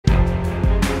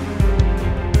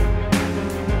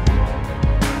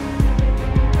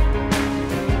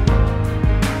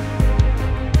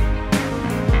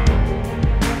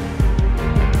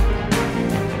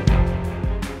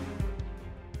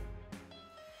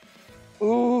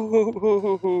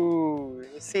Ooh,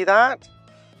 you see that?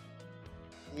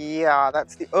 Yeah,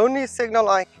 that's the only signal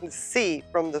I can see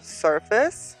from the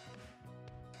surface.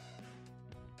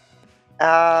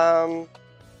 You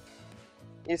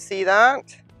see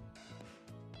that?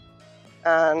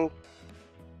 And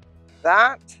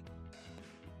that.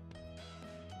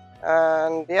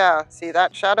 And yeah, see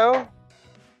that shadow?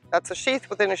 That's a sheath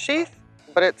within a sheath,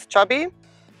 but it's chubby.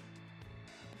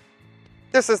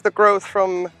 This is the growth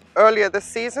from earlier this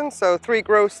season, so 3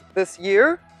 growths this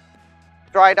year.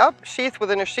 Dried up, sheath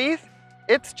within a sheath.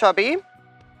 It's chubby.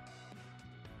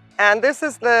 And this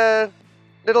is the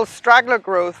little straggler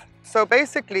growth. So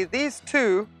basically these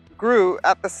two grew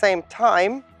at the same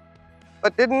time,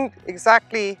 but didn't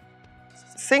exactly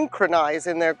synchronize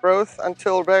in their growth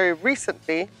until very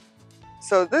recently.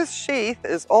 So this sheath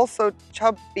is also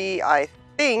chubby, I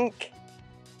think,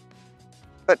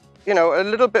 but you know, a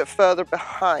little bit further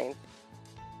behind.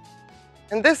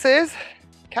 And this is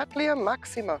Cattleya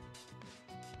maxima.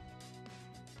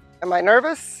 Am I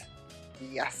nervous?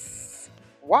 Yes.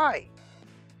 Why?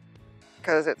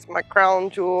 Because it's my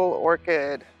crown jewel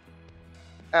orchid.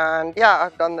 And yeah,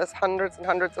 I've done this hundreds and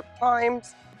hundreds of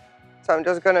times. So I'm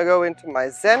just going to go into my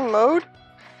Zen mode.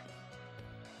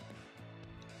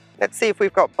 Let's see if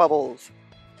we've got bubbles.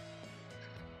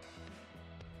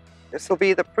 This will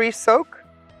be the pre-soak.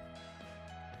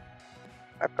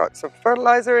 I've got some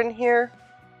fertilizer in here.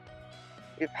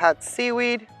 We've had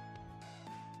seaweed.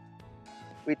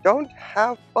 We don't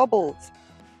have bubbles.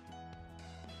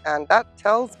 And that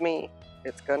tells me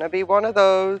it's going to be one of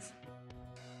those.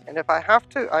 And if I have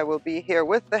to, I will be here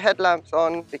with the headlamps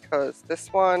on, because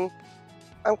this one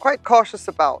I'm quite cautious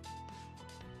about.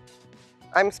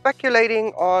 I'm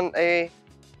speculating on a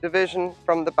division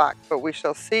from the back, but we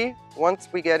shall see once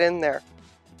we get in there.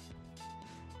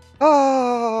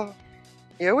 Oh,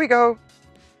 here we go.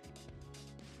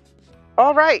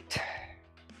 All right.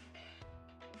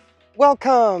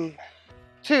 Welcome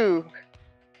to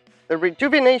the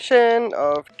rejuvenation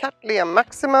of Cattleya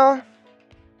maxima.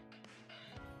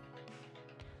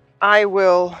 I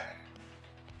will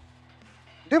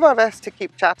do my best to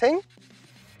keep chatting.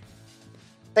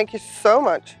 Thank you so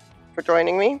much for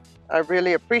joining me. I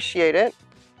really appreciate it.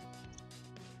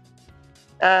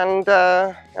 And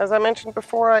as I mentioned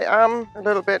before, I am a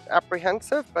little bit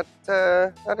apprehensive, but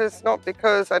that is not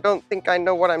because I don't think I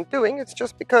know what I'm doing. It's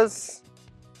just because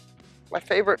my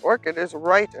favorite orchid is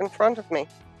right in front of me.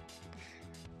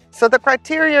 So the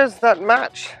criteria that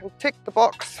match and tick the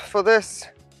box for this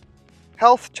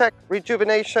health check,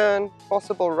 rejuvenation,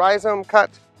 possible rhizome cut,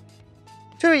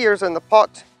 2 years in the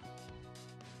pot.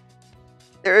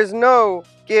 There is no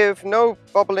give, no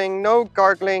bubbling, no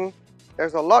gargling.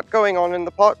 There's a lot going on in the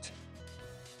pot.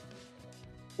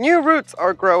 New roots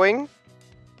are growing,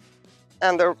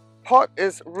 and the pot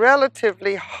is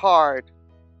relatively hard.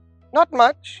 Not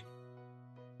much,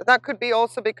 but that could be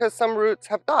also because some roots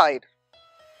have died.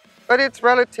 But it's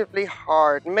relatively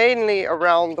hard, mainly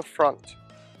around the front.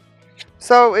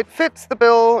 So it fits the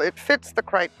bill, it fits the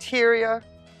criteria,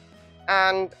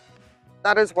 and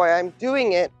that is why I'm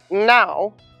doing it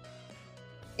now,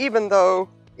 even though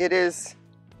it is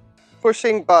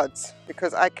pushing buds,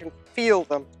 because I can feel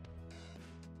them.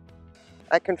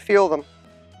 I can feel them.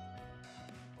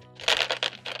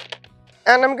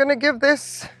 And I'm going to give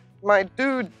this my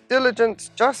due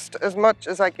diligence just as much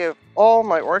as I give all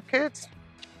my orchids.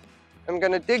 I'm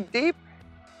going to dig deep,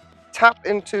 tap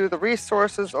into the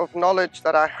resources of knowledge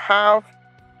that I have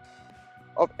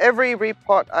of every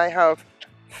repot I have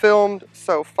filmed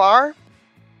so far,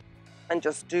 and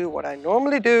just do what I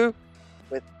normally do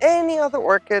with any other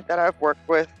orchid that I've worked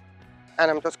with. And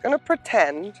I'm just going to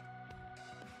pretend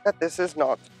that this is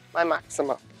not my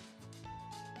maxima,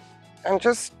 and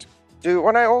just do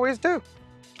what I always do,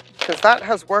 because that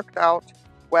has worked out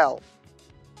well.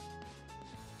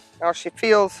 Now she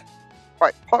feels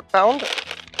quite pot bound,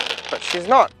 but she's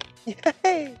not.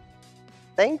 Yay!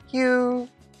 Thank you.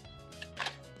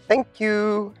 Thank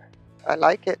you. I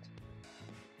like it.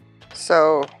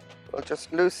 So we'll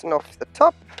just loosen off the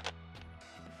top,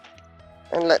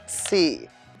 and let's see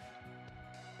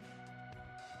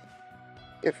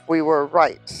if we were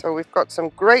right. So we've got some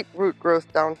great root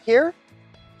growth down here,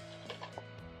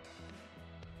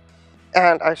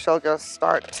 and I shall just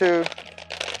start to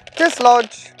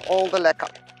dislodge all the leca,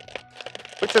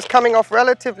 which is coming off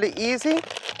relatively easy.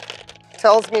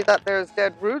 Tells me that there's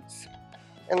dead roots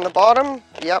in the bottom.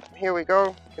 Yep, here we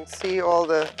go. You can see all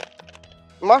the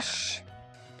mush.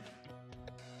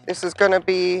 This is going to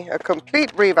be a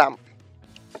complete revamp.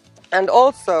 And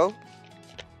also,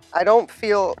 I don't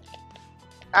feel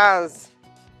as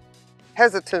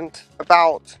hesitant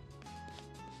about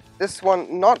this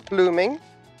one not blooming.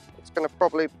 It's going to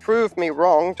probably prove me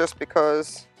wrong just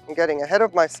because I'm getting ahead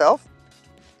of myself.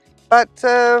 But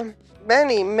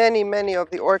many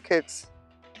of the orchids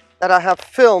that I have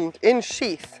filmed in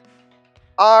sheath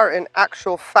are in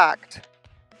actual fact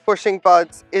pushing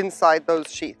buds inside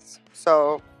those sheaths.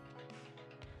 So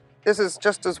this is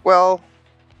just as well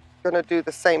going to do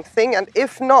the same thing. And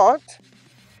if not,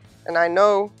 and I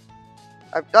know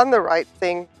I've done the right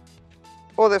thing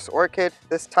for this orchid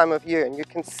this time of year, and you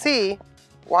can see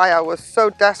why I was so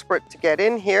desperate to get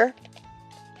in here,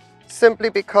 simply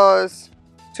because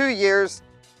 2 years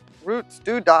roots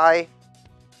do die,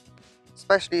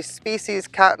 especially species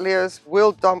Cattleyas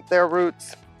will dump their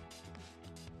roots,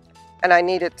 and I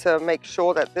needed to make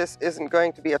sure that this isn't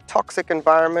going to be a toxic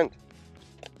environment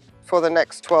for the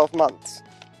next 12 months.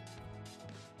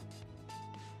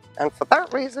 And for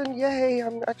that reason, yay,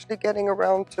 I'm actually getting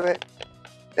around to it.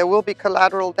 There will be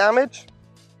collateral damage,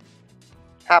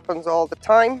 happens all the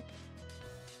time,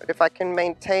 but if I can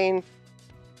maintain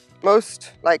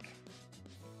most, like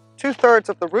 2/3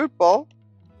 of the root ball,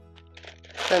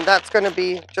 then that's going to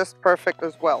be just perfect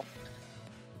as well.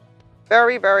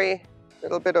 Very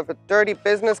little bit of a dirty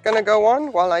business going to go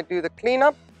on while I do the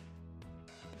cleanup.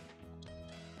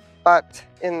 But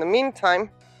in the meantime,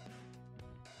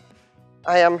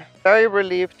 I am very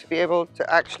relieved to be able to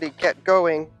actually get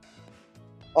going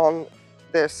on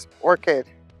this orchid.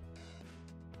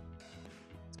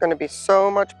 It's going to be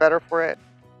so much better for it.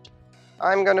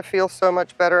 I'm going to feel so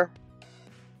much better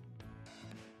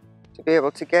to be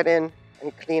able to get in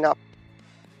and clean up.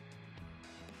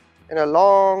 In a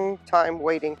long time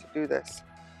waiting to do this.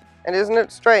 And isn't it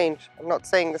strange? I'm not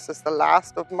saying this is the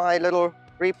last of my little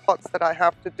repots that I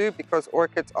have to do, because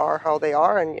orchids are how they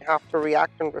are and you have to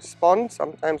react and respond,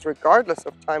 sometimes regardless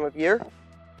of time of year.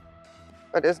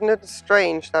 But isn't it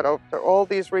strange that after all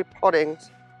these repottings,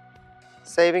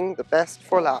 saving the best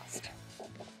for last,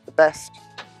 the best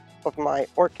of my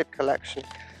orchid collection,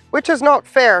 which is not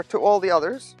fair to all the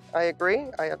others. I agree,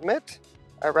 I admit,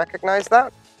 I recognize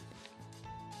that.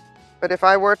 But if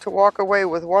I were to walk away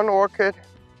with one orchid,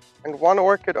 and one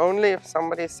orchid only, if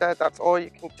somebody said that's all you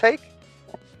can take,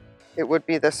 it would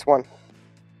be this one.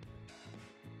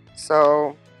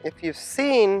 So if you've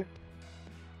seen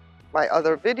my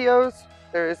other videos,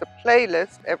 there is a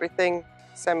playlist, everything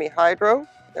semi-hydro.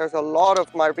 There's a lot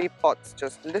of my repots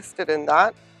just listed in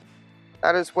that.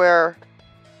 That is where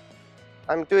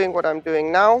I'm doing what I'm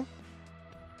doing now,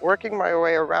 working my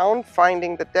way around,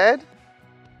 finding the dead,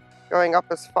 going up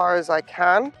as far as I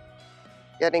can,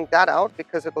 getting that out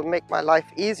because it will make my life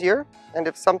easier. And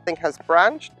if something has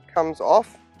branched, it comes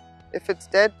off if it's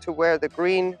dead to where the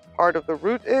green part of the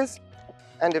root is.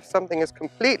 And if something is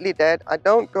completely dead, I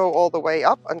don't go all the way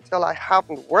up until I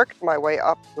haven't worked my way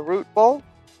up the root ball.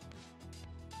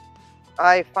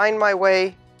 I find my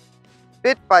way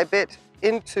bit by bit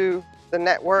into the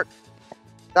network,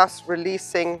 thus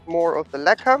releasing more of the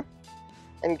leca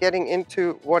and getting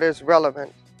into what is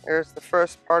relevant. Here's the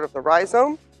first part of the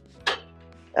rhizome.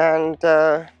 And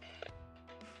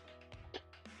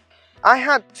I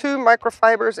had 2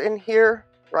 microfibers in here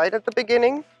right at the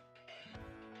beginning.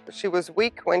 She was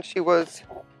weak when she was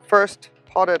first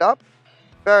potted up.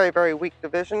 Very weak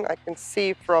division. I can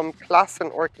see from Klassen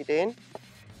Orchideen.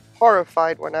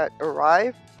 Horrified when I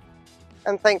arrived.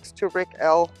 And thanks to Rick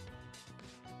L.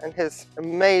 and his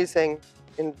amazing,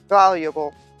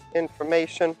 invaluable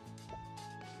information,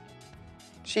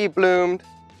 she bloomed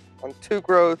on 2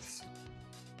 growths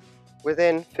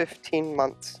within 15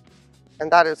 months. And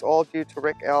that is all due to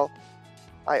Rick L.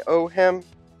 I owe him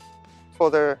for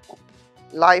the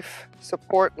life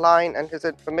support line and his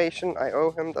information. I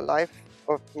owe him the life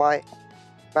of my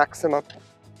maxima.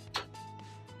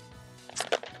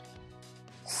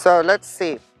 So let's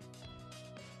see.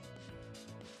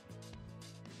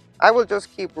 I will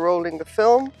just keep rolling the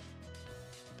film.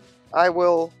 I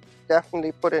will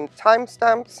definitely put in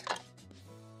timestamps.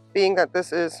 Being that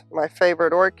this is my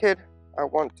favorite orchid, I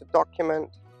want to document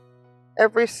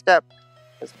every step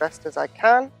as best as I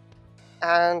can.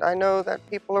 And I know that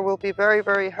people will be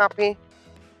very happy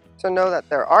to know that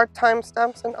there are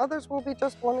timestamps, and others will be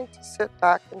just wanting to sit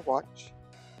back and watch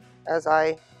as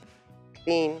I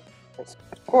clean this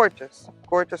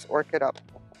gorgeous orchid up.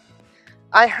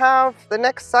 I have the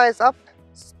next size up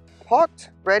pot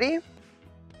ready.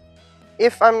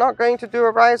 If I'm not going to do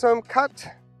a rhizome cut,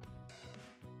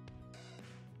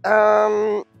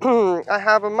 I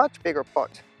have a much bigger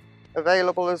pot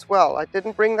available as well. I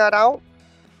didn't bring that out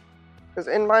because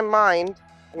in my mind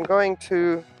I'm going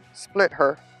to split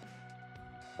her.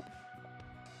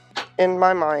 In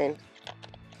my mind.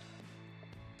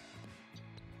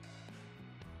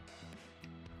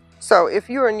 So if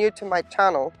you are new to my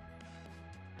channel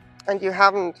and you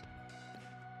haven't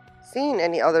seen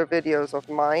any other videos of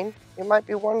mine, you might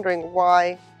be wondering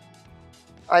why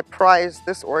I prize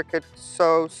this orchid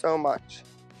so much.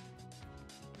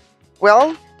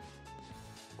 Well,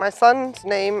 my son's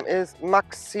name is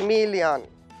Maximilian.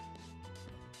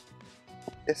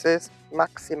 This is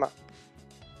Maxima.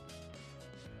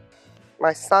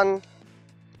 My son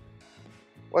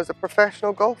was a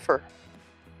professional golfer.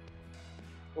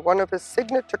 One of his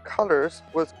signature colors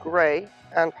was gray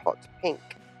and hot pink.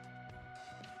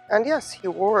 And yes, he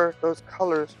wore those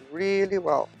colors really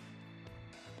well.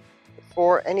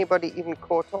 Before anybody even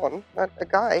caught on that a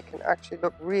guy can actually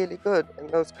look really good in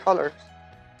those colors.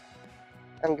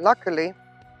 And luckily,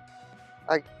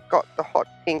 I got the hot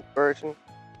pink version.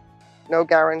 No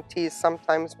guarantees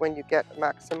sometimes when you get a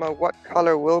Maxima what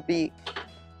color will be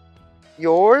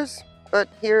yours, but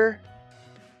here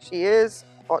she is,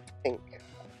 hot pink.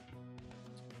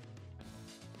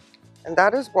 And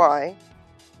that is why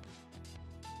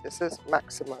this is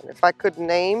Maxima. And if I could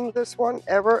name this one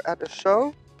ever at a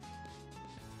show,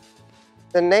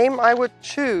 the name I would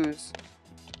choose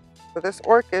for this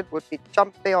orchid would be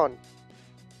Champion.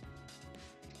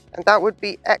 And that would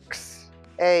be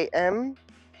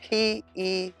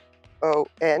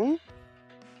𝑥𝑎𝑚𝑝𝑒�o_n,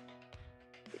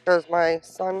 because my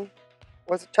son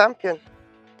was a champion.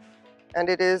 And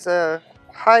it is a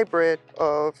hybrid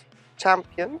of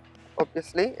champion,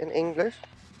 obviously, in English,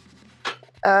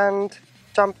 and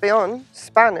Champion,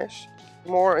 Spanish,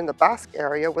 more in the Basque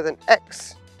area, with an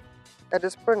X that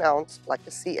is pronounced like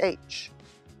a CH.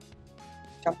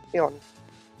 Champion.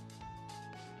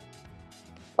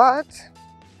 But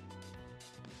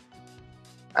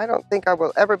I don't think I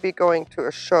will ever be going to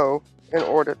a show in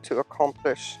order to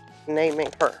accomplish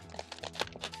naming her.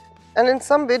 And in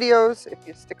some videos, if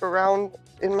you stick around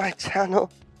in my channel,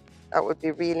 that would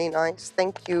be really nice.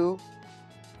 Thank you.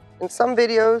 In some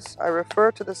videos, I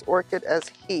refer to this orchid as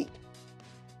he.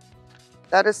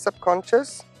 That is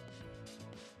subconscious.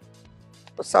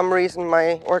 For some reason,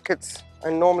 my orchids,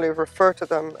 I normally refer to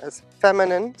them as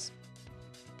feminines.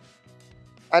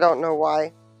 I don't know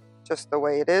why, just the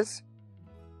way it is.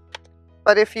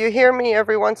 But if you hear me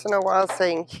every once in a while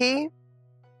saying he,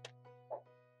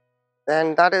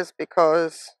 then that is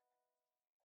because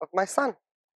of my son.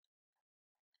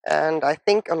 And I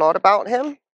think a lot about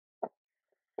him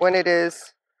when it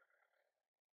is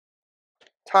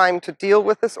time to deal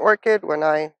with this orchid, when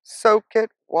I soak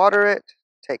it, water it,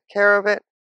 take care of it.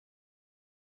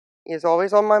 He is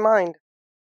always on my mind.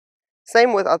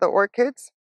 Same with other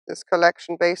orchids. This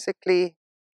collection basically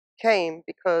came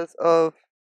because of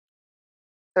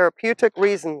therapeutic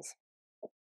reasons.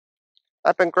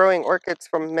 I've been growing orchids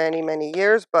for many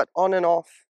years, but on and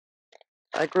off.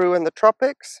 I grew in the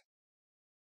tropics.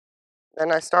 Then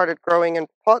I started growing in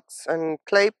pots and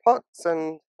clay pots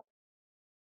and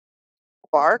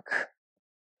bark,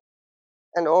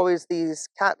 and always these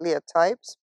Cattleya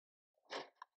types.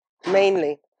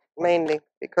 Mainly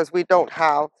because we don't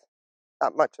have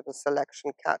that much of a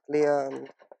selection. Cattleya and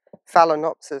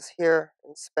Phalaenopsis here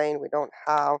in Spain, we don't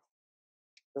have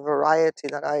the variety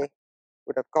that I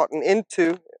would have gotten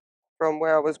into from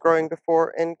where I was growing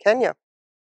before in Kenya.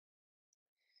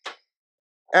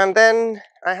 And then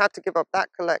I had to give up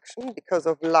that collection because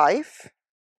of life.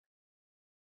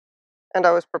 And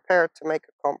I was prepared to make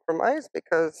a compromise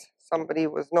because somebody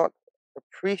was not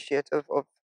appreciative of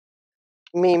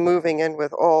me moving in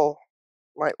with all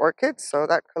my orchids. So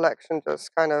that collection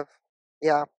just kind of,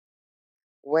 yeah,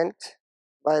 went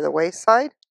by the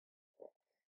wayside.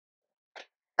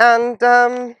 And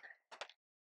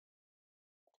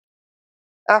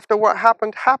after what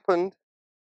happened,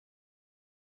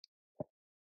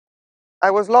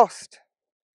 I was lost,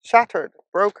 shattered,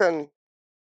 broken.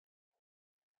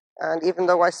 And even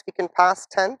though I speak in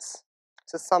past tense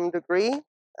to some degree,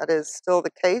 that is still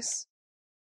the case.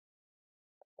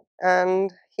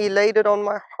 And he laid it on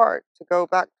my heart to go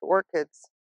back to orchids.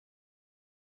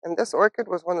 And this orchid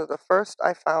was one of the first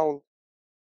I found.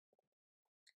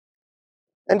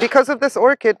 And because of this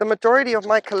orchid, the majority of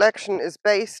my collection is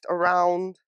based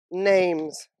around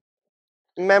names,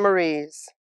 memories,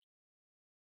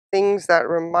 things that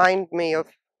remind me of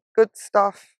good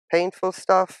stuff, painful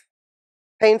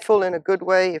in a good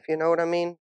way, if you know what I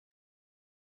mean.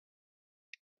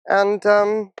 And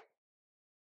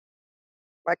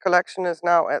my collection is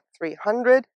now at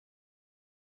 300.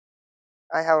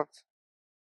 I have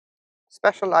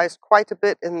specialized quite a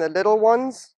bit in the little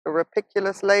ones, the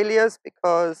Repiculus Lalias,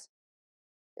 because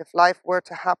if life were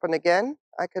to happen again,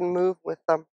 I can move with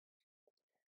them.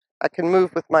 I can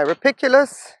move with my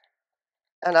Repiculus,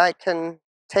 and I can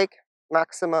take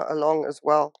maxima along as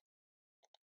well.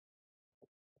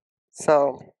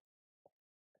 So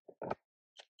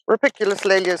Rapiculus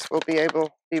lelius will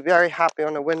be very happy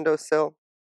on a windowsill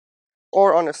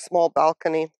or on a small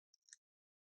balcony.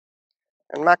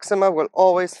 And maxima will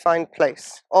always find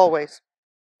place, always.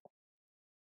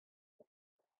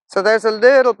 So there's a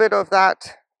little bit of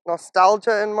that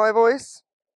nostalgia in my voice.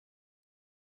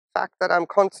 The fact that I'm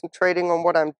concentrating on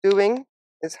what I'm doing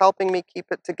is helping me keep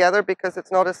it together because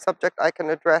it's not a subject I can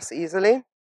address easily.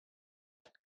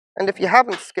 And if you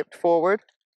haven't skipped forward,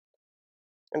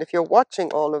 and if you're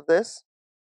watching all of this,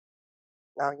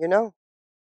 now you know.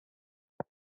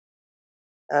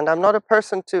 And I'm not a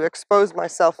person to expose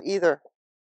myself either.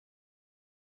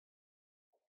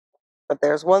 But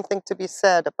there's one thing to be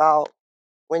said about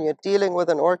when you're dealing with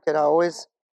an orchid, I always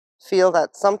feel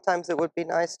that sometimes it would be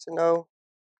nice to know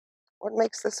what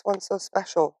makes this one so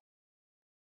special.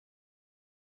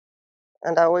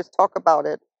 And I always talk about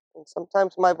it. And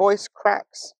sometimes my voice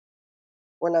cracks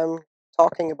when I'm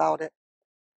talking about it.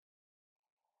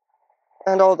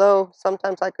 And although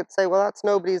sometimes I could say, well, that's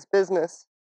nobody's business,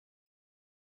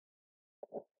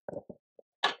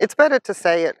 it's better to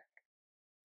say it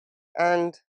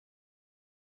and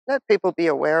let people be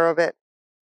aware of it.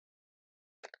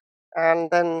 And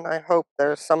then I hope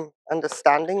there's some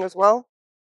understanding as well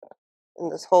in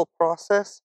this whole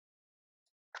process.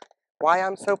 Why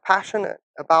I'm so passionate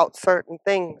about certain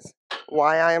things,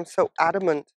 why I am so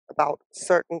adamant about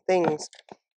certain things,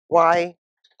 why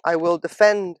I will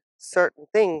defend certain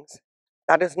things.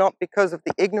 That is not because of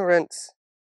the ignorance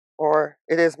or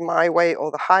it is my way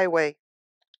or the highway.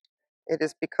 It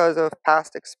is because of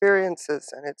past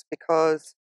experiences, and it's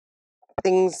because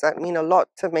things that mean a lot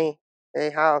to me,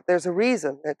 there's a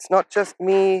reason. It's not just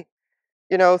me,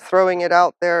 throwing it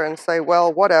out there and say,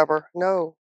 well, whatever.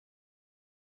 No.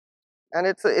 And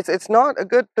it's not a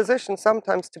good position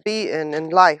sometimes to be in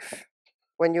life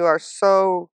when you are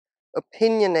so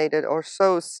opinionated or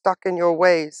so stuck in your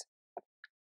ways.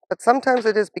 But sometimes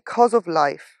it is because of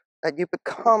life that you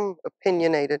become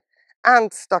opinionated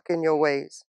and stuck in your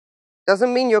ways.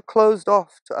 Doesn't mean you're closed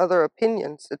off to other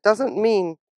opinions. It doesn't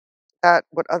mean that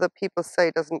what other people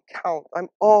say doesn't count. I'm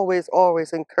always,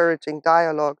 always encouraging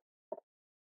dialogue.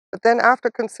 But then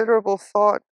after considerable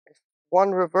thought, if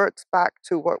one reverts back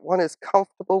to what one is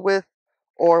comfortable with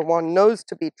or one knows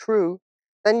to be true,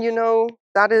 then you know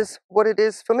that is what it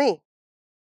is for me.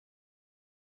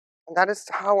 And that is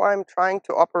how I'm trying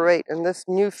to operate in this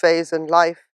new phase in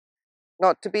life,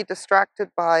 not to be distracted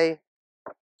by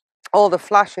all the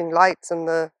flashing lights and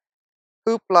the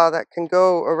hoopla that can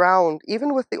go around.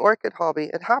 Even with the orchid hobby,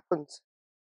 it happens.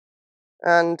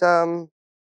 And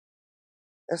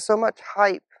there's so much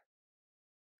hype,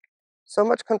 so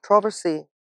much controversy,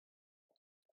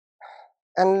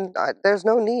 and there's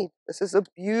no need. This is a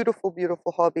beautiful,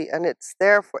 beautiful hobby, and it's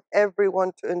there for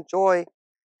everyone to enjoy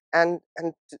and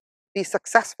to be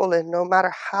successful in, no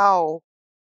matter how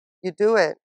you do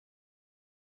it.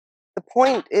 The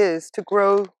point is to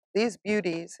grow these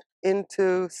beauties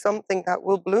into something that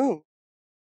will bloom.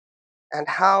 And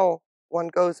how one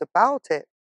goes about it.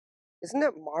 Isn't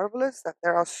it marvelous that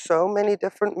there are so many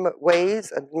different ways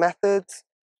and methods?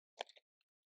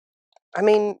 I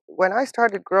mean, when I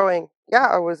started growing, yeah,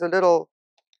 I was a little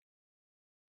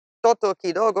toto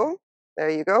kidogo. There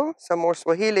you go, some more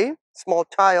Swahili, small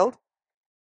child.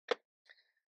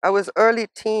 I was early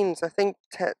teens, I think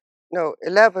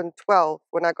 11, 12,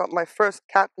 when I got my first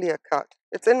Cattleya cut.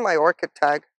 It's in my orchid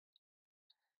tag.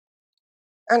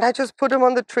 And I just put them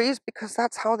on the trees because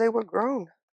that's how they were grown.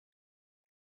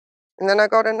 And then I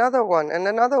got another one,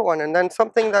 and then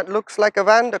something that looks like a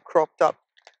Vanda cropped up.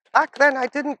 Back then, I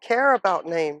didn't care about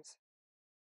names.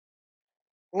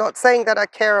 I'm not saying that I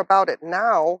care about it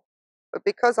now, but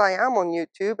because I am on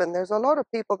YouTube, and there's a lot of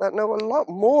people that know a lot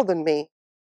more than me.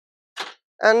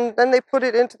 And then they put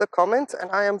it into the comments,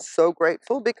 and I am so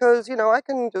grateful because, I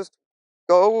can just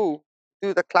go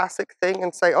do the classic thing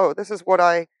and say, oh, this is what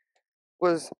I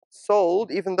was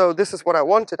sold, even though this is what I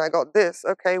wanted. I got this.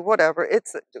 Okay, whatever.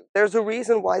 There's a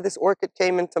reason why this orchid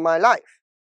came into my life.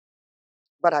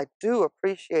 But I do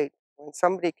appreciate when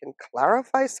somebody can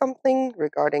clarify something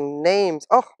regarding names.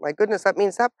 Oh my goodness, that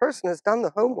means that person has done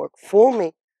the homework for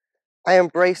me. I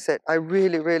embrace it. I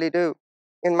really, really do.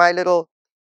 In my little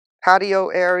patio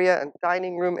area and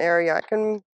dining room area,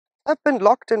 I've been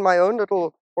locked in my own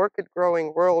little orchid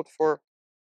growing world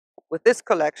with this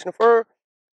collection for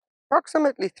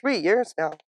approximately 3 years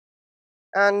now.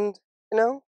 And,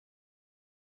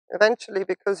 eventually,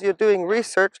 because you're doing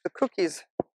research, the cookies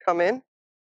come in,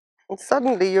 and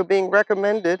suddenly you're being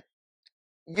recommended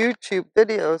YouTube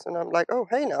videos, and I'm like, oh,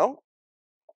 hey now,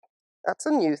 That's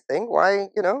a new thing. Why,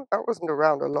 that wasn't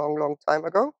around a long, long time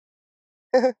ago.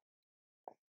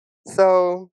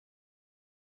 So,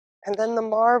 and then the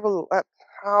marvel at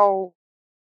how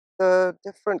the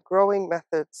different growing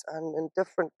methods and in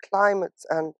different climates.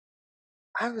 And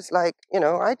I was like,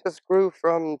 I just grew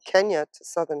from Kenya to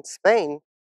southern Spain.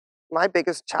 My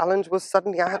biggest challenge was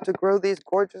suddenly I had to grow these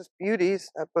gorgeous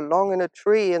beauties that belong in a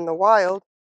tree in the wild.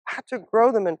 I had to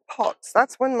grow them in pots.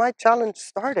 That's when my challenge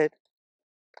started.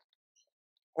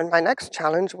 And my next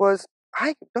challenge was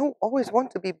I don't always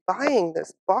want to be buying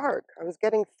this bark. I was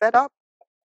getting fed up.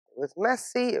 It was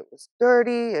messy. It was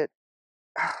dirty.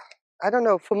 I don't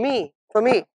know, for me.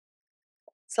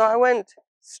 So I went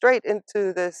straight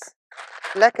into this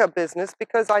Leca business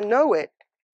because I know it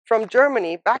from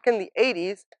Germany back in the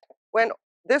 80s when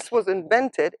this was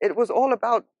invented. It was all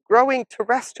about growing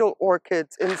terrestrial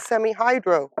orchids in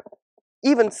semi-hydro.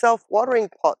 Even self-watering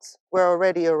pots were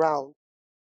already around.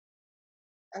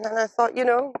 And then I thought,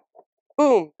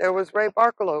 boom, there was Ray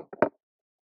Barkalow.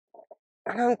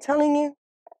 And I'm telling you,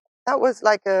 that was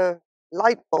like a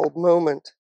light bulb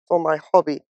moment for my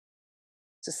hobby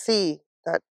to see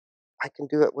that I can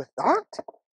do it with that.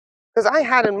 Because I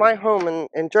had in my home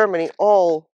in Germany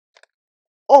all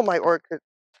my orchids,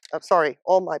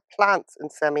 all my plants in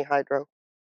semi-hydro.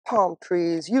 Palm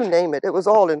trees, you name it. It was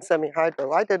all in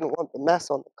semi-hydro. I didn't want the mess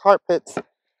on the carpets.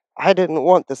 I didn't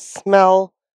want the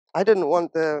smell. I didn't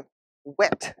want the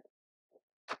wet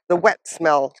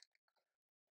smell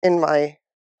in my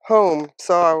home.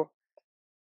 So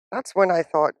that's when I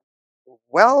thought,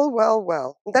 well, well,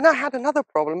 well. And then I had another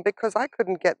problem because I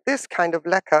couldn't get this kind of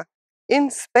leca in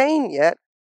Spain yet.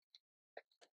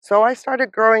 So I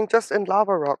started growing just in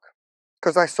lava rock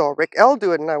because I saw Rick L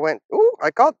do it and I went, ooh, I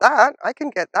got that. I can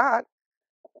get that.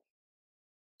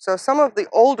 So some of the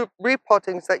older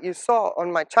repottings that you saw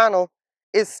on my channel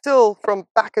is still from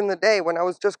back in the day when I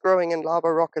was just growing in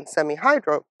lava rock and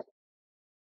semi-hydro.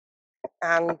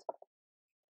 And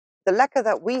the leca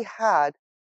that we had,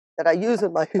 that I use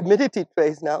in my humidity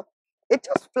trays now, it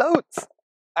just floats.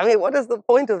 I mean, what is the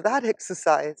point of that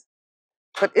exercise?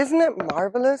 But isn't it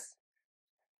marvelous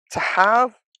to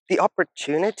have the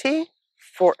opportunity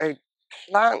for a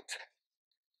plant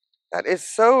that is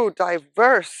so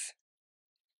diverse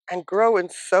and grow in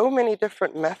so many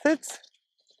different methods?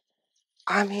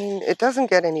 I mean, it doesn't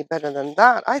get any better than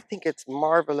that. I think it's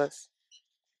marvelous.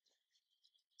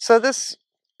 So this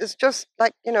is just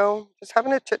like, just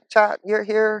having a chit chat. You're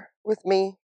here with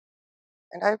me,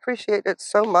 and I appreciate it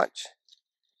so much.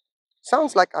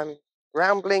 Sounds like I'm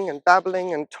rambling and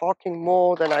babbling and talking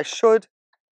more than I should,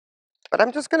 but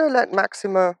I'm just going to let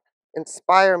Maxima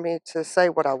inspire me to say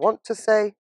what I want to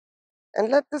say, and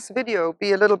let this video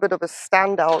be a little bit of a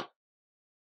standout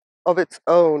of its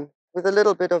own, with a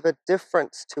little bit of a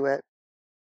difference to it.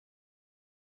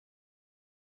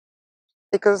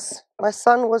 Because my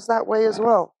son was that way as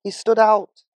well. He stood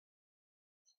out.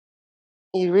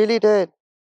 He really did.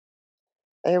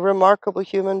 A remarkable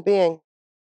human being.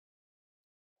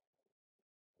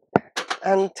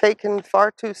 And taken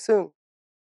far too soon.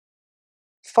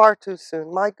 Far too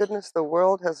soon. My goodness, the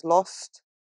world has lost.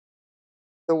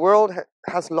 The world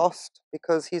has lost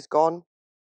because he's gone.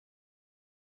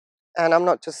 And I'm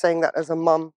not just saying that as a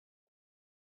mum.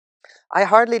 I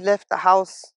hardly left the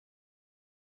house.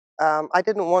 I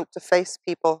didn't want to face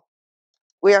people.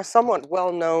 We are somewhat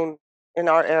well known in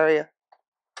our area.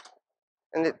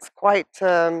 And it's quite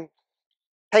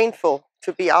painful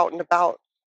to be out and about.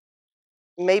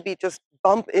 Maybe just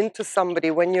bump into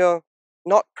somebody when you're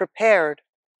not prepared.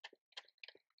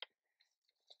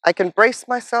 I can brace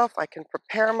myself, I can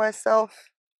prepare myself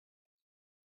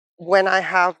when I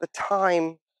have the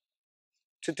time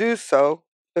to do so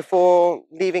before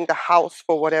leaving the house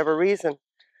for whatever reason.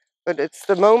 But it's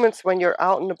the moments when you're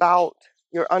out and about,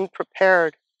 you're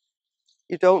unprepared,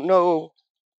 you don't know,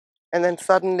 and then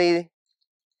suddenly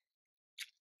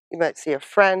you might see a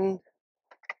friend,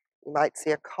 you might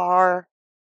see a car,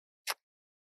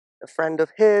 a friend of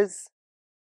his,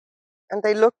 and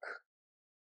they look.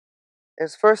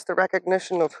 There's first the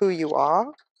recognition of who you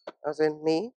are, as in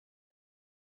me,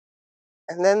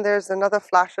 and then there's another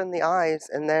flash in the eyes,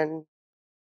 and then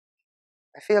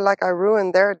I feel like I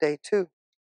ruined their day too.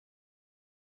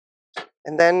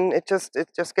 And then it just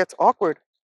gets awkward.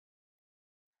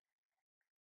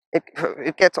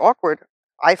 It gets awkward.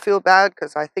 I feel bad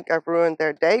because I think I've ruined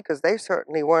their day because they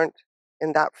certainly weren't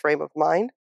in that frame of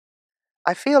mind.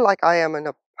 I feel like I am in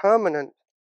a permanent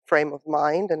frame of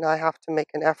mind and I have to make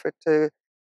an effort to,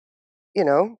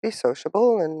 be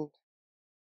sociable and,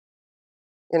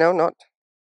 not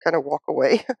kind of walk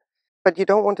away. But you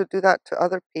don't want to do that to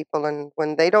other people, and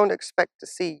when they don't expect to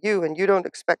see you and you don't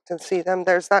expect to see them,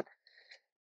 there's that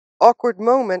awkward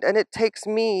moment, and it takes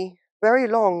me very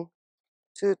long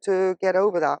to get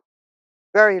over that.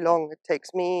 Very long. It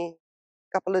takes me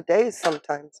a couple of days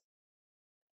sometimes.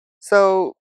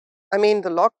 So, I mean, the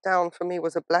lockdown for me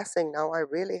was a blessing. Now I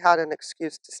really had an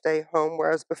excuse to stay home,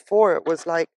 whereas before it was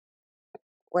like,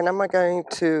 when am I going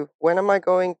to? When am I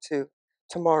going to?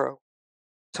 Tomorrow.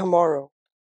 Tomorrow.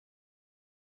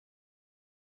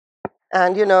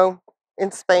 And you know,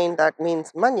 in Spain that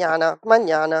means mañana,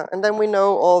 mañana, and then we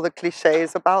know all the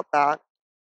cliches about that.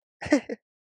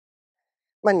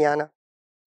 Mañana.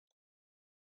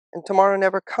 And tomorrow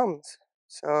never comes.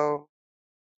 So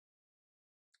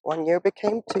 1 year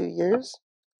became 2 years,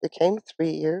 became 3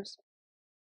 years,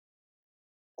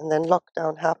 and then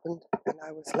lockdown happened, and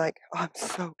I was like, oh, I'm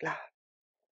so glad.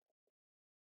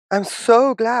 I'm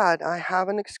so glad I have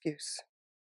an excuse.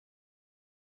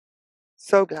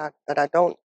 So glad that I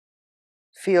don't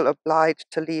feel obliged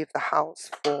to leave the house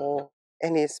for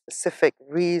any specific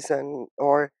reason,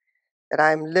 or that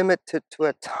I'm limited to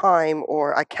a time,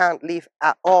 or I can't leave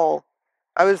at all.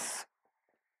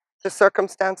 The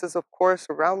circumstances, of course,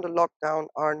 around the lockdown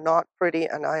are not pretty,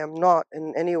 and I am not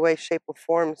in any way, shape, or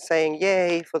form saying,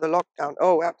 yay for the lockdown.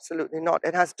 Oh, absolutely not.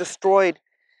 It has destroyed,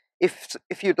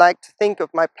 if you'd like to think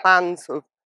of my plans of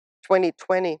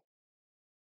 2020,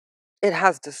 it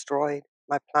has destroyed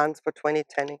my plans for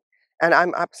 2020. And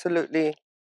I'm absolutely,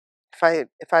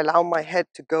 if I allow my head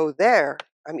to go there,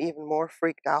 I'm even more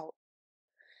freaked out.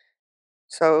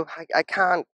 So I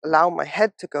can't allow my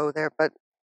head to go there, but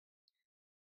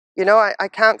you know, I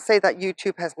can't say that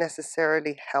YouTube has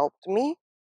necessarily helped me,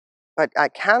 but I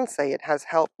can say it has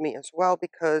helped me as well,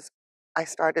 because I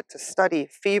started to study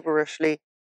feverishly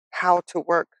how to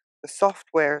work the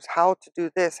softwares, how to do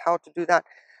this, how to do that.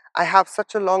 I have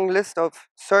such a long list of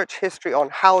search history on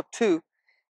how to.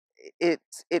 It,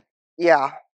 it,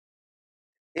 yeah,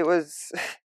 it was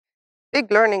big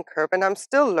learning curve, and I'm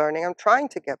still learning. I'm trying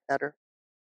to get better.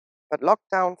 But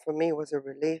lockdown for me was a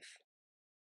relief.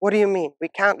 What do you mean? We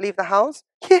can't leave the house?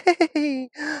 Yay!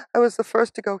 I was the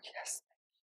first to go, yes.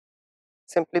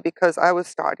 Simply because I was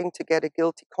starting to get a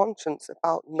guilty conscience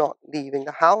about not leaving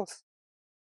the house.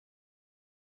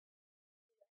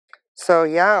 So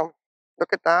yeah,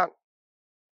 look at that.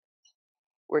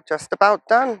 We're just about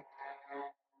done.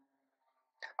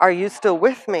 Are you still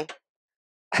with me?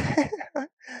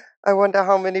 I wonder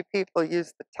how many people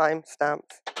use the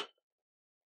timestamps.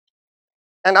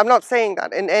 And I'm not saying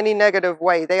that in any negative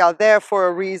way. They are there for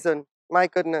a reason. My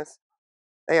goodness.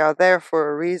 They are there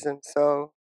for a reason.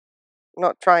 So I'm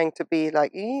not trying to be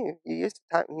like, you used to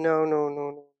time. No, no, no,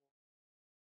 no.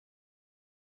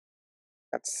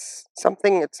 That's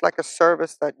something, it's like a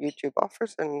service that YouTube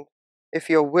offers. And if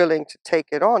you're willing to take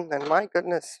it on, then my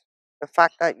goodness, the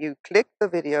fact that you clicked the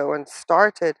video and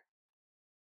started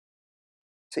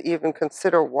to even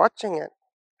consider watching it,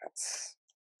 that's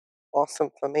awesome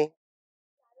for me.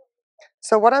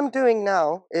 So what I'm doing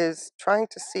now is trying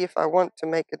to see if I want to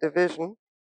make a division,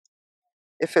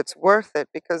 if it's worth it,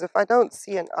 because if I don't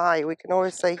see an eye, we can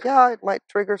always say, yeah, it might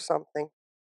trigger something.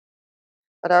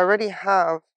 But I already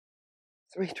have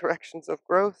 3 directions of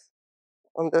growth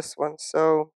on this one.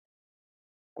 So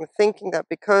I'm thinking that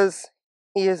because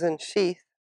he is in sheath,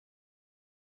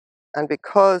 and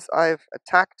because I've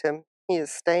attacked him, he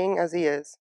is staying as he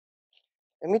is.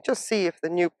 Let me just see if the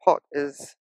new pot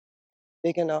is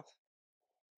big enough,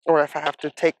 or if I have to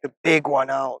take the big one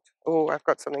out. Oh, I've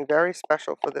got something very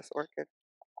special for this orchid.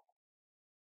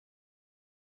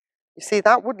 You see,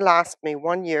 that would last me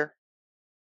 1 year.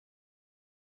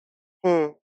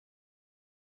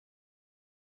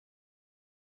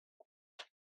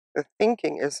 The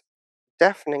thinking is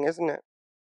deafening, isn't it?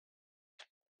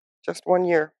 Just 1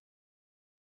 year.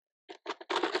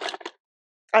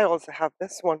 I also have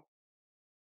this one,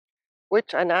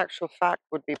 which in actual fact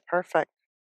would be perfect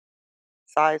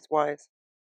size-wise.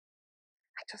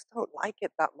 I just don't like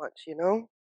it that much, you know,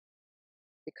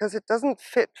 because it doesn't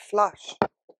fit flush.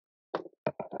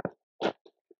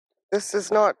 This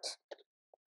is not,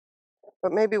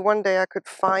 but maybe one day I could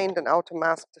find an outer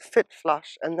mask to fit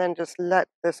flush and then just let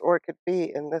this orchid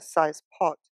be in this size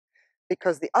pot.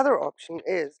 Because the other option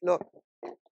is, look,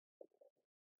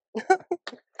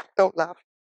 don't laugh.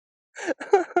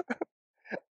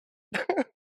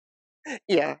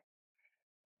 Yeah,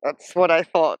 that's what I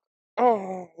thought.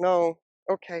 Oh, no.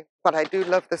 Okay, but I do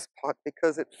love this pot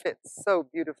because it fits so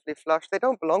beautifully flush. They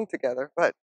don't belong together,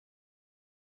 but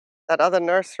that other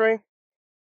nursery,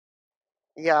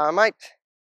 yeah, I might.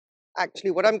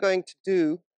 Actually, what I'm going to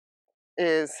do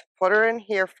is put her in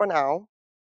here for now.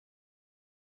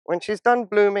 When she's done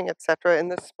blooming, etc., in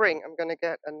the spring, I'm going to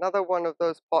get another one of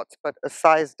those pots, but a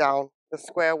size down, the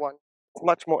square one. It's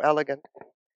much more elegant.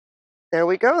 There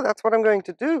we go. That's what I'm going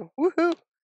to do. Woohoo!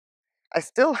 I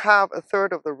still have a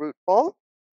third of the root ball.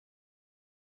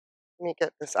 Let me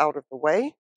get this out of the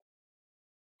way.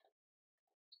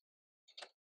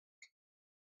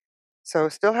 So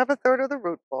still have a third of the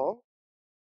root ball,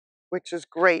 which is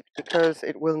great because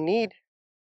he will need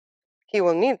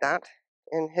that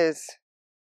in his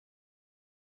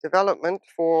development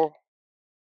for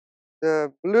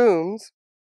the blooms.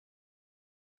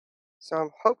 So I'm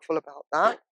hopeful about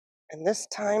that. And this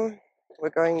time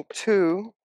we're going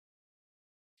to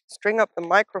string up the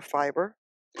microfiber,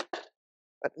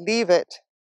 but leave it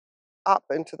up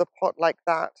into the pot like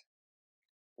that,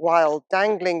 while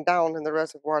dangling down in the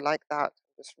reservoir like that.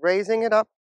 Just raising it up,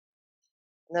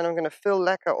 and then I'm going to fill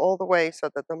Leca all the way so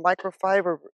that the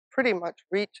microfiber pretty much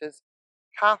reaches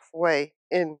halfway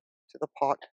into the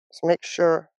pot. Just make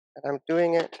sure that I'm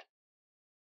doing it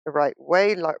the right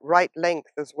way, right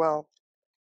length as well.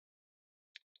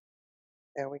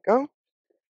 There we go.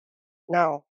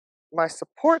 Now, my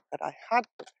support that I had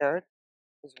prepared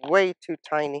is way too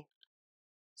tiny.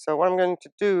 So what I'm going to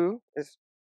do is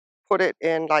put it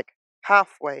in like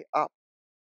halfway up.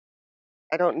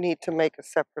 I don't need to make a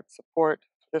separate support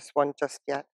for this one just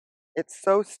yet. It's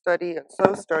so sturdy and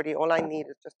so sturdy. All I need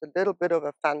is just a little bit of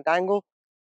a fandangle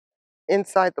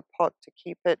inside the pot to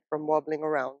keep it from wobbling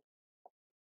around.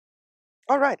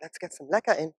 All right, let's get some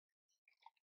Leca in.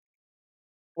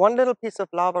 One little piece of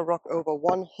lava rock over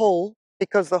one hole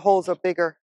because the holes are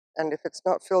bigger. And if it's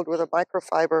not filled with a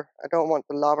microfiber, I don't want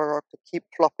the lava rock to keep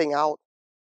plopping out.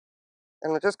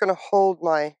 And I'm just going to hold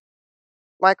my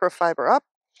microfiber up.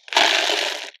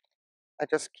 I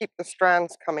just keep the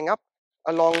strands coming up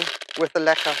along with the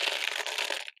Leca.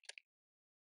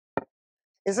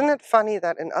 Isn't it funny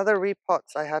that in other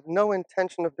repots I had no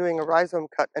intention of doing a rhizome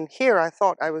cut, and here I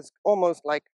thought I was almost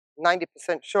like 90%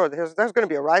 sure there's going to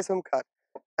be a rhizome cut,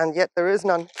 and yet there is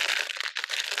none.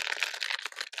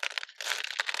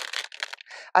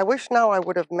 I wish now I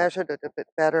would have measured it a bit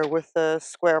better with the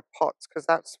square pots, because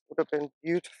that would have been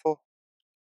beautiful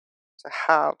to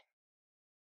have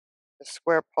a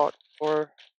square pot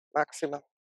for maxima.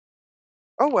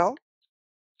 Oh well,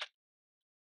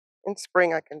 in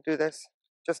spring I can do this,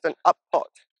 just an up pot.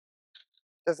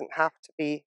 Doesn't have to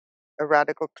be a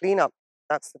radical cleanup.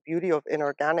 That's the beauty of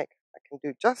inorganic. I can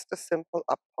do just a simple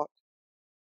up pot.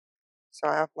 So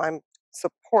I have my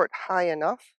support high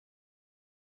enough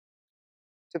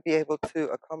to be able to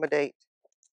accommodate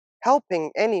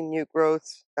helping any new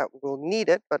growths that will need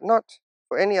it, but not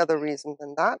for any other reason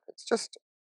than that. It's just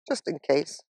in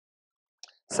case.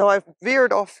 So I've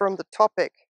veered off from the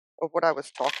topic of what I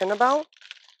was talking about,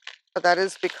 but that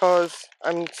is because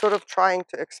I'm sort of trying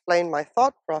to explain my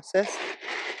thought process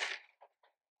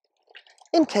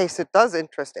in case it does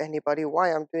interest anybody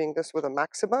why I'm doing this with a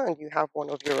maxima and you have one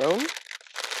of your own.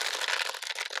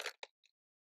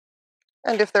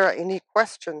 And if there are any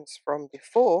questions from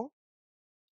before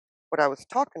what I was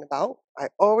talking about, I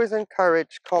always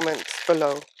encourage comments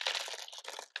below.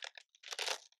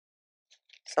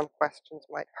 Some questions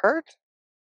might hurt.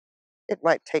 It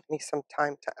might take me some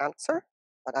time to answer,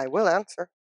 but I will answer.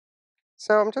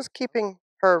 So I'm just keeping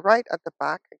her right at the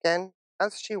back again,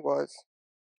 as she was.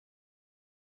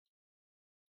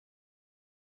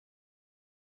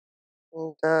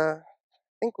 And I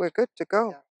think we're good to go.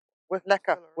 Yeah. With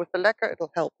Leca. With the Leca,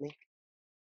 it'll help me.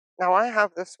 Now I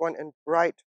have this one in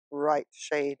bright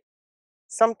shade.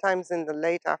 Sometimes in the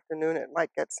late afternoon it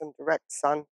might get some direct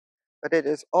sun, but it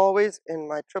is always in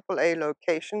my AAA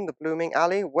location, the blooming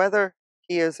alley, whether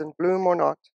he is in bloom or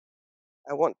not.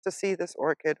 I want to see this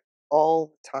orchid all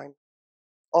the time.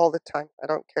 All the time. I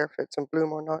don't care if it's in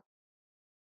bloom or not.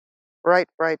 Bright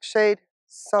shade.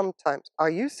 Sometimes. Are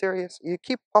you serious? You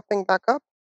keep popping back up?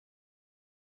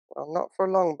 Well, not for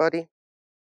long, buddy.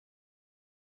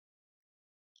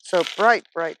 So bright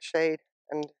shade,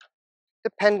 and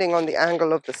depending on the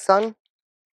angle of the sun,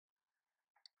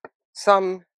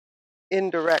 some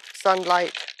indirect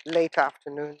sunlight, late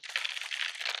afternoon.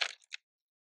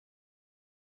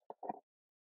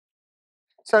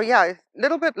 So yeah, a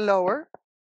little bit lower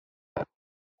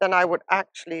than I would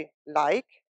actually like.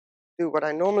 Do what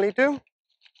I normally do,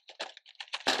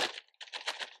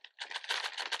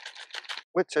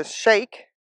 which is shake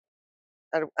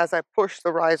as I push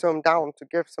the rhizome down to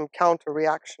give some counter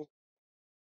reaction.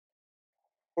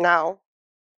 Now,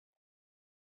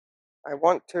 I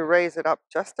want to raise it up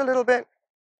just a little bit.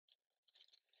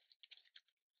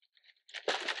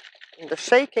 And the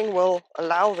shaking will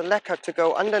allow the Leca to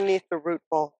go underneath the root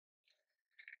ball.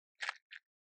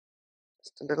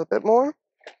 Just a little bit more.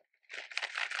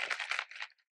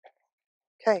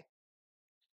 Okay.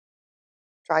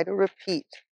 Try to repeat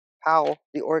how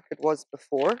the orchid was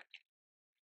before.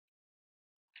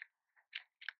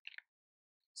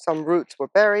 Some roots were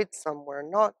buried, some were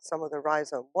not. Some of the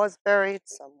rhizome was buried,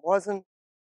 some wasn't.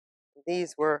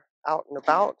 These were out and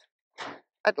about.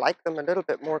 I'd like them a little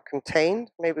bit more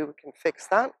contained. Maybe we can fix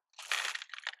that.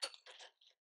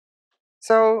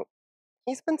 So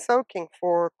he's been soaking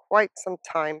for quite some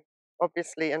time,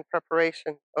 obviously in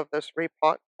preparation of this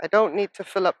repot. I don't need to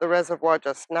fill up the reservoir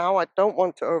just now. I don't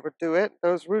want to overdo it.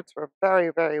 Those roots were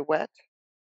very, very wet.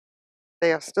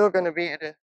 They are still going to be in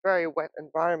a very wet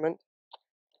environment.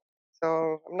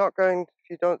 So I'm not going, if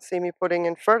you don't see me putting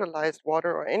in fertilized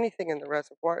water or anything in the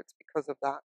reservoir, it's because of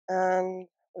that. And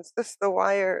was this the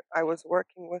wire I was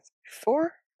working with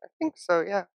before? I think so,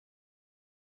 yeah.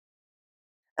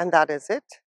 And that is it.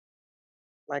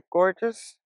 My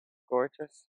gorgeous,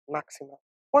 gorgeous maxima.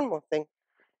 One more thing.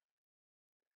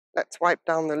 Let's wipe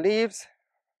down the leaves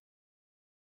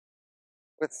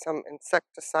with some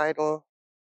insecticidal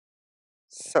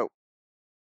soap,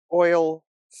 oil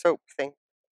soap thing.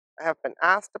 I have been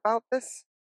asked about this,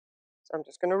 so I'm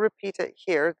just going to repeat it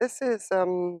here. This is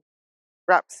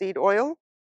rapeseed oil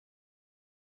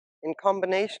in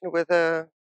combination with a,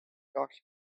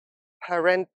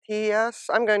 Parentias,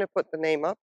 I'm going to put the name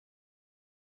up,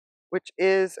 which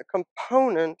is a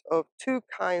component of two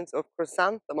kinds of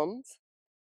chrysanthemums,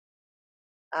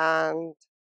 and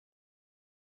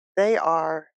they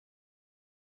are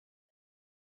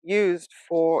used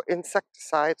for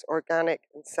insecticides, organic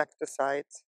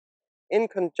insecticides, in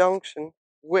conjunction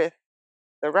with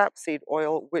the rapeseed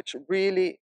oil, which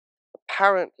really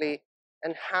apparently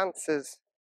enhances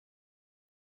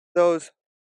those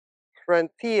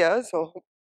Parentias or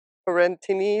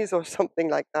Parentinis or something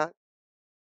like that.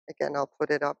 Again, I'll put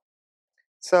it up.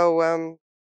 So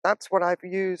that's what I've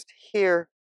used here,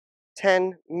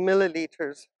 10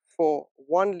 milliliters for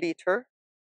 1 liter.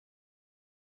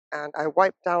 And I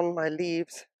wipe down my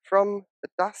leaves from the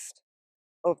dust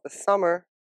of the summer.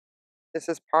 This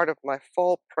is part of my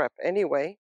fall prep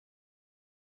anyway,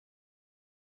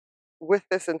 with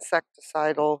this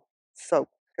insecticidal soap.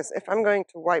 Because if I'm going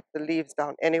to wipe the leaves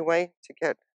down anyway to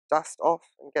get dust off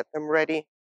and get them ready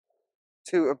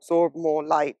to absorb more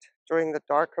light during the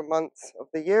darker months of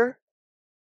the year,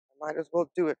 I might as well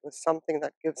do it with something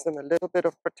that gives them a little bit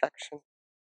of protection.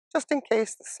 Just in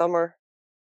case the summer,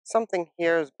 something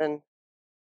here has been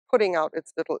putting out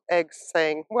its little eggs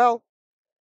saying, well,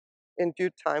 in due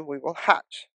time we will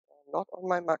hatch. Not on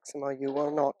my maxima, you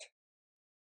will not.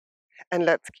 And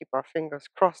let's keep our fingers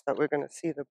crossed that we're going to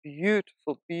see the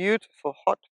beautiful, beautiful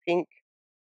hot pink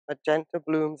magenta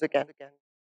blooms again.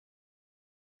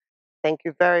 Thank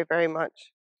you very, very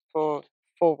much for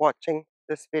watching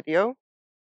this video.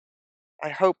 I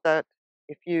hope that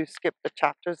if you skipped the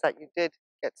chapters that you did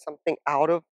get something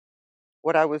out of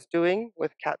what I was doing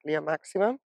with Cattleya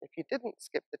maxima. If you didn't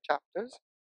skip the chapters,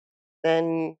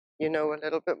 then you know a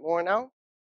little bit more now.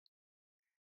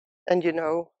 And you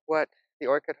know what the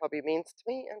orchid hobby means to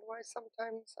me and why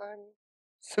sometimes I'm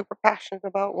super passionate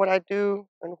about what I do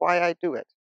and why I do it.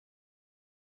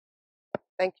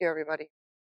 Thank you, everybody.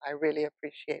 I really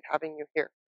appreciate having you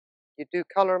here. You do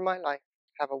color my life.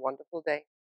 Have a wonderful day.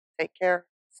 Take care.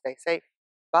 Stay safe.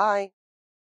 Bye.